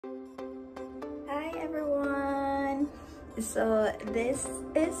So this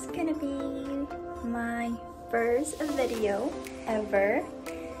is gonna be my first video ever,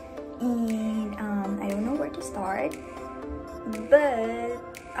 and I don't know where to start, but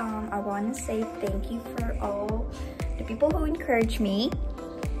I want to say thank you for all the people who encourage me,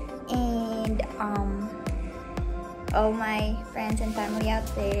 and all my friends and family out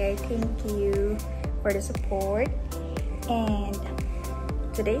there, thank you for the support. And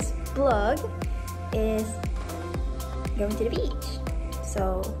today's vlog is going to the beach,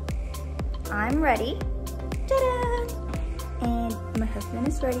 so I'm ready. Ta-da! And my husband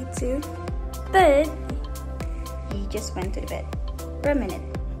is ready too, but he just went to the bed for a minute.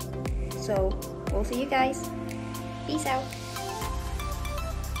 So we'll see you guys. Peace out.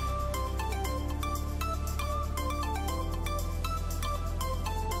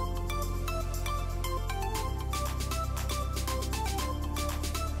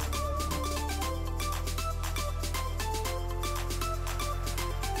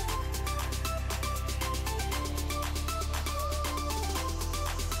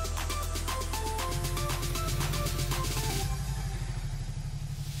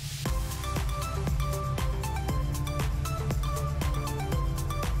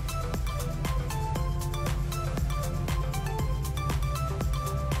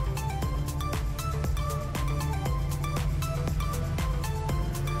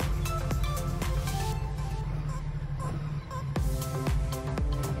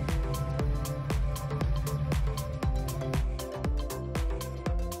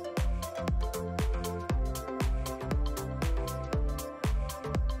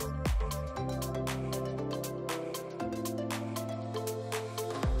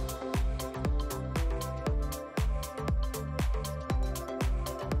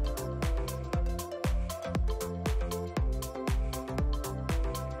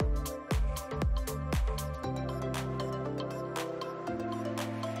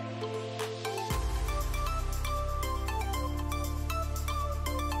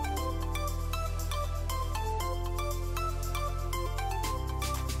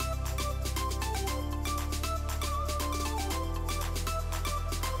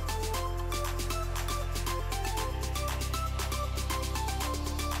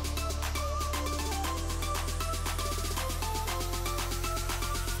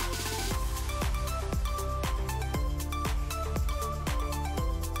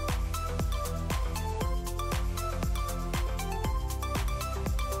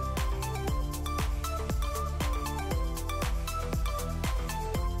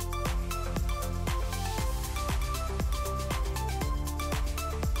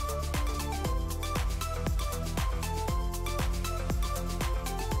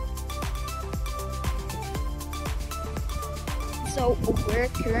 So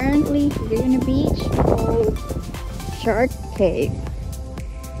we're currently here in a beach called Shark Cave.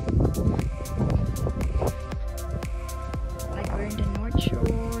 Like we're in the North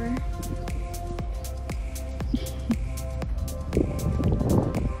Shore.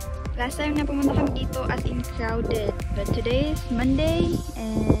 Last time na pumunta kami dito as in crowded, but today is Monday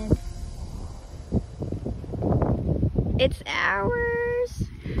and it's ours.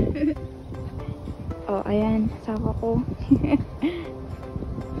 Oh, ayan, sawa ko.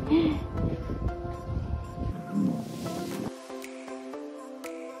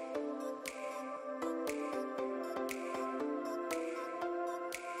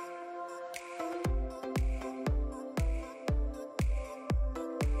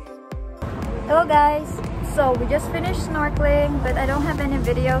 Hello guys, so we just finished snorkeling, but I don't have any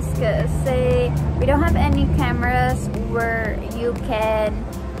videos because we don't have any cameras where you can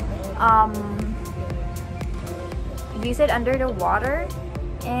use it under the water,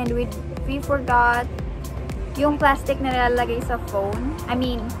 and we forgot yung plastic na nilalagay sa phone. I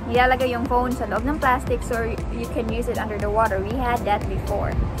mean, nilalagay yung phone sa loob ng plastic so you can use it under the water. We had that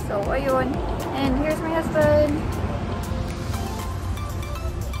before. So ayun, and here's my husband.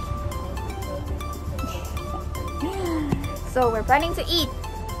 So we're planning to eat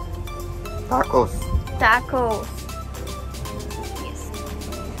tacos. Yes.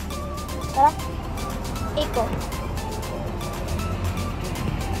 Tara. Iko.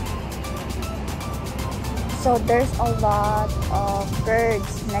 So there's a lot of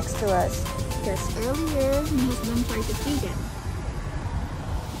birds next to us because earlier my husband tried to feed them.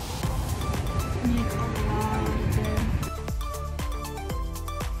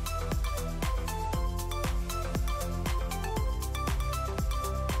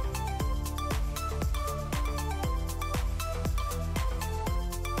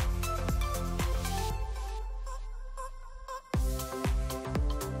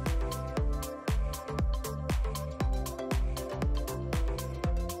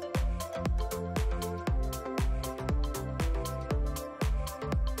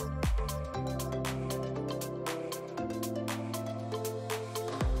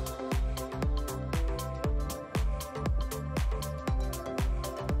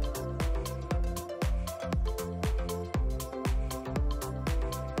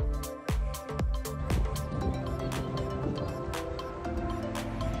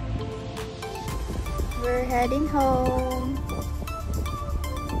 We're heading home.